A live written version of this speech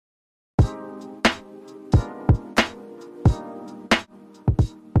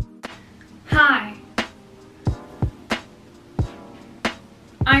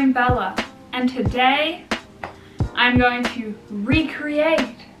I'm Bella, and today I'm going to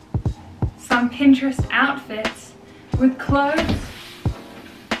recreate some Pinterest outfits with clothes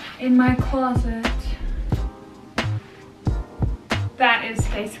in my closet. That is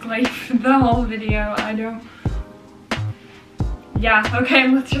basically the whole video. Yeah, okay,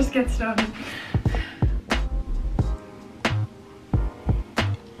 let's just get started.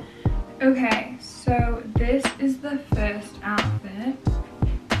 Okay, so this is the first outfit.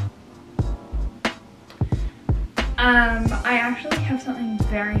 I actually have something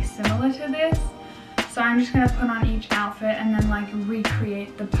very similar to this, so I'm just gonna put on each outfit and then like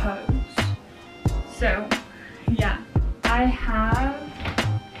recreate the pose. So yeah, I have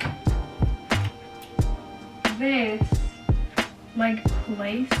this like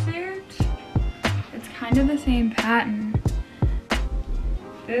play suit. It's kind of the same pattern.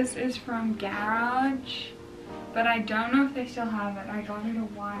 This is from Garage, but I don't know if they still have it. I got it a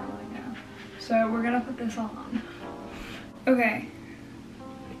while ago. So we're gonna put this on. Okay.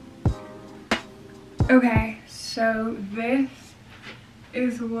 Okay, so this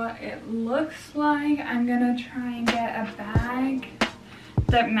is what it looks like. I'm gonna try and get a bag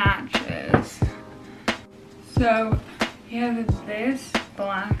that matches. So you have this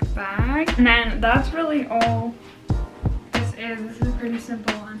black bag, and then that's really all this is. This is a pretty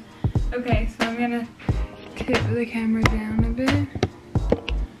simple one. Okay, so I'm gonna tip the camera down a bit.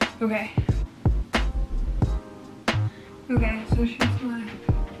 Okay. Okay, so she's like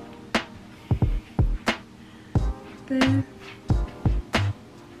this.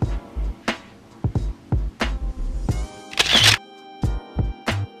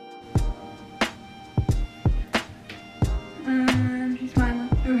 She's smiling.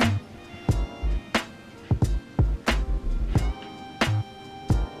 Okay.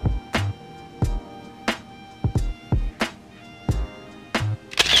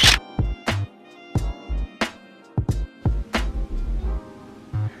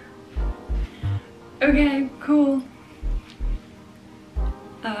 Okay, cool.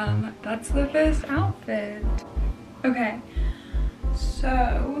 That's the first outfit. Okay,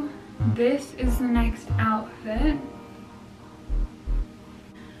 so this is the next outfit.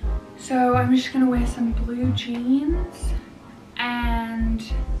 So I'm just gonna wear some blue jeans, and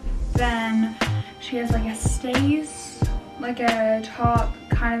then she has like a stays, like a top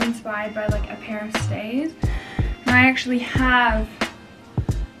kind of inspired by like a pair of stays. And I actually have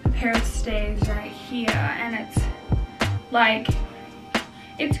a pair of stays right here, and it's like,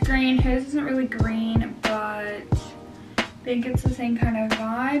 it's green. Hers isn't really green, but I think it's the same kind of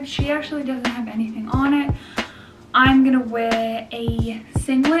vibe. She actually doesn't have anything on it. I'm gonna wear a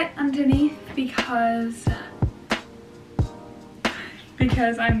singlet underneath because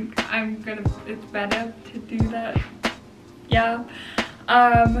it's better to do that. Yeah.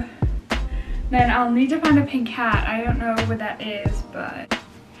 Then I'll need to find a pink hat. I don't know what that is, but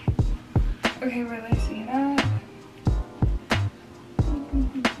okay, where do I see that?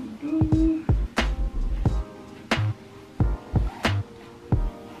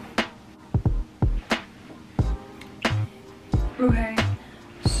 Okay,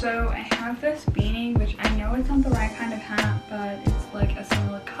 so I have this beanie, which I know it's not the right kind of hat, but it's like a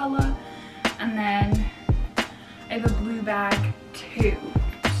similar color. And then I have a blue bag too.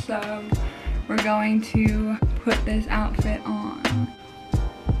 So we're going to put this outfit on.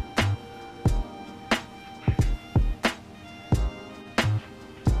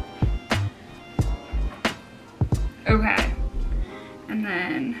 Okay, and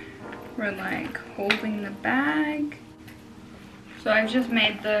then we're like holding the bag. So I've just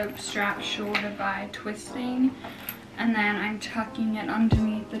made the strap shorter by twisting, and then I'm tucking it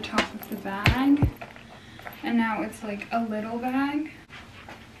underneath the top of the bag. And now it's like a little bag.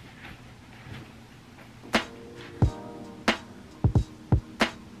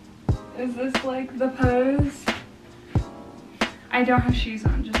 Is this like the pose? I don't have shoes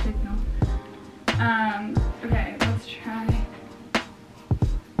on, just ignore. Okay, let's try.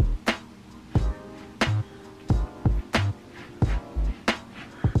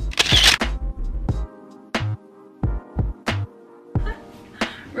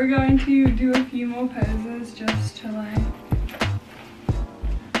 We're going to do a few more poses just to like,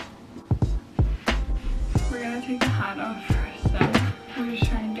 we're gonna take the hat off first, so we're just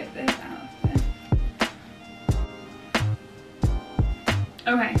trying to get this outfit.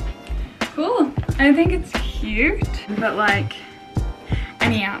 Okay, cool. I think it's cute, but like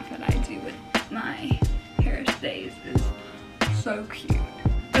any outfit I do with my hair stays is so cute.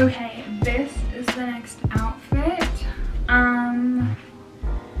 Okay, this is the next outfit. I'm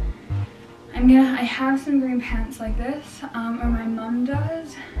I have some green pants like this, or my mum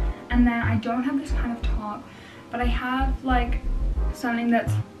does, and then I don't have this kind of top, but I have like something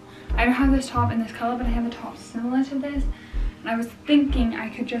that's, I don't have this top in this color, but I have a top similar to this, and I was thinking I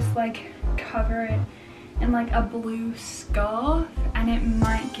could just like cover it in like a blue scarf, and it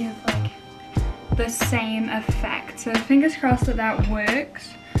might give like the same effect. So fingers crossed that that works,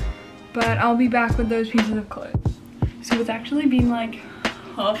 but I'll be back with those pieces of clothes. So it's actually been like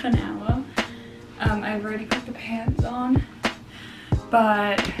half an hour. I've already put the pants on,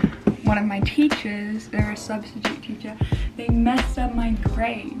 but one of my teachers, they're a substitute teacher, they messed up my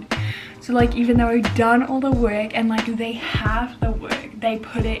grade. So like even though I've done all the work and like they have the work, they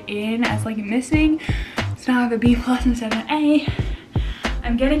put it in as like missing. So now I have a B+ instead of an A.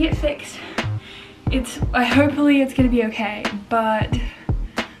 I'm getting it fixed. Hopefully it's gonna be okay, but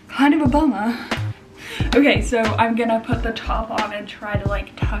kind of a bummer. Okay, so I'm gonna put the top on and try to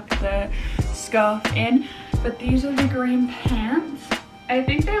like tuck the scarf in, but these are the green pants. I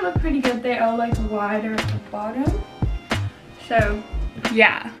think they look pretty good. They are like wider at the bottom. So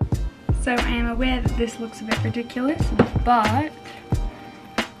yeah, so I am aware that this looks a bit ridiculous, but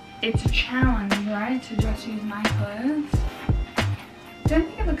it's a challenge, right, to just use my clothes. I don't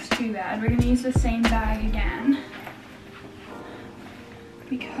think it looks too bad. We're gonna use the same bag again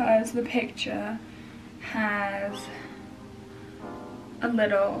because the picture has a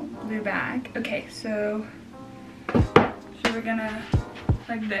little blue bag. Okay, so we're gonna,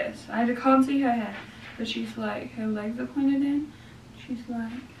 like this. I can't see her head, but she's like, her legs are pointed in. She's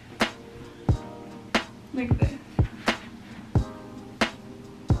like this.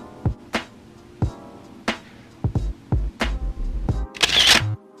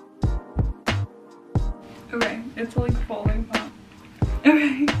 Okay, it's like falling apart.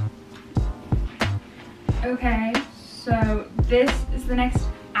 Okay. Okay, so this is the next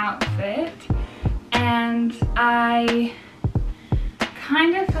outfit, and I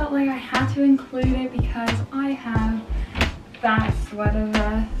kind of felt like I had to include it because I have that sweater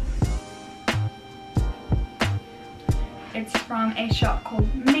vest. It's from a shop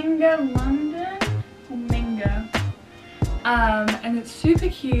called Minga London, or Minga, and it's super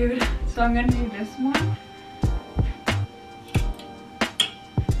cute, so I'm gonna do this one.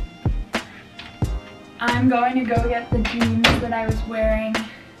 I'm going to go get the jeans that I was wearing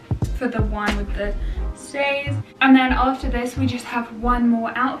for the one with the stays. And then after this, we just have one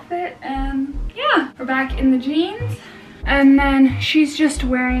more outfit, and yeah, we're back in the jeans. And then she's just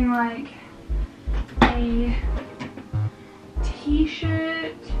wearing like a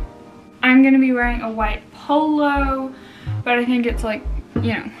t-shirt. I'm gonna be wearing a white polo, but I think it's like,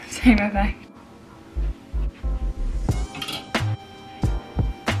 you know, same effect.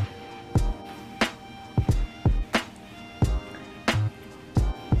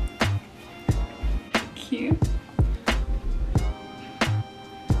 Cute.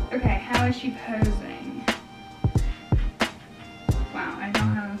 Okay, how is she posing? Wow, I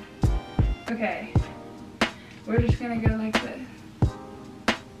don't have... Okay, we're just gonna go like this.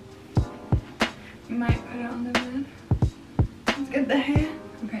 We might put it on the bed. Let's get the hair.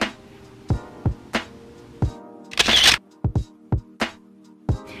 Okay.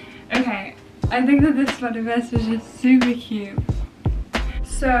 Okay, I think that this sweater vest is just super cute.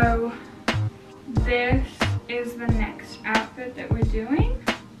 So this is the next outfit that we're doing.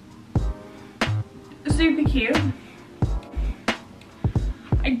 Super cute.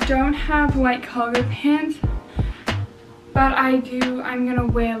 I don't have white cargo pants, but I'm gonna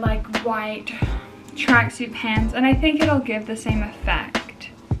wear like white tracksuit pants, and I think it'll give the same effect.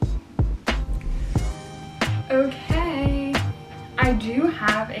 Okay, I do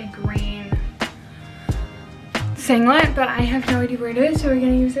have a green singlet, but I have no idea where it is, so we're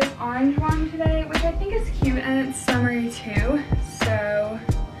gonna use this orange one today, which I think is cute, and it's summery too, so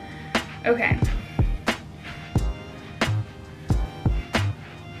okay.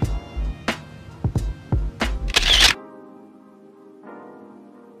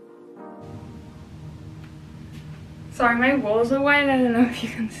 Sorry, my walls are white. I don't know if you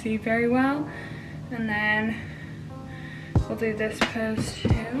can see very well. And then we'll do this pose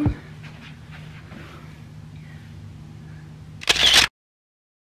too.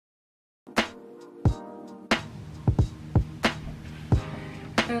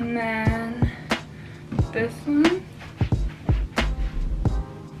 And then this one.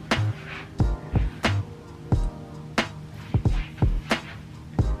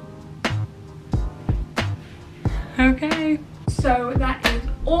 Okay, so that is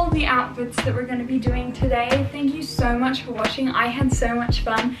all the outfits that we're going to be doing today. Thank you so much for watching. I had so much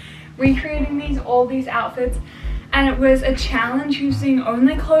fun recreating all these outfits, and it was a challenge using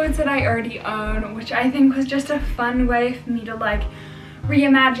only clothes that I already own, which I think was just a fun way for me to like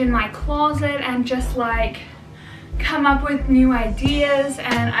reimagine my closet and just like come up with new ideas.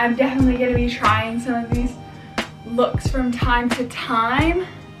 And I'm definitely going to be trying some of these looks from time to time.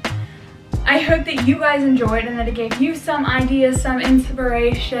 I hope that you guys enjoyed and that it gave you some ideas, some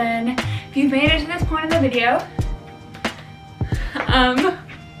inspiration. If you've made it to this point in the video,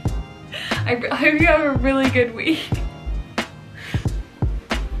 I hope you have a really good week.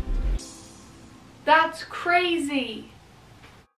 That's crazy.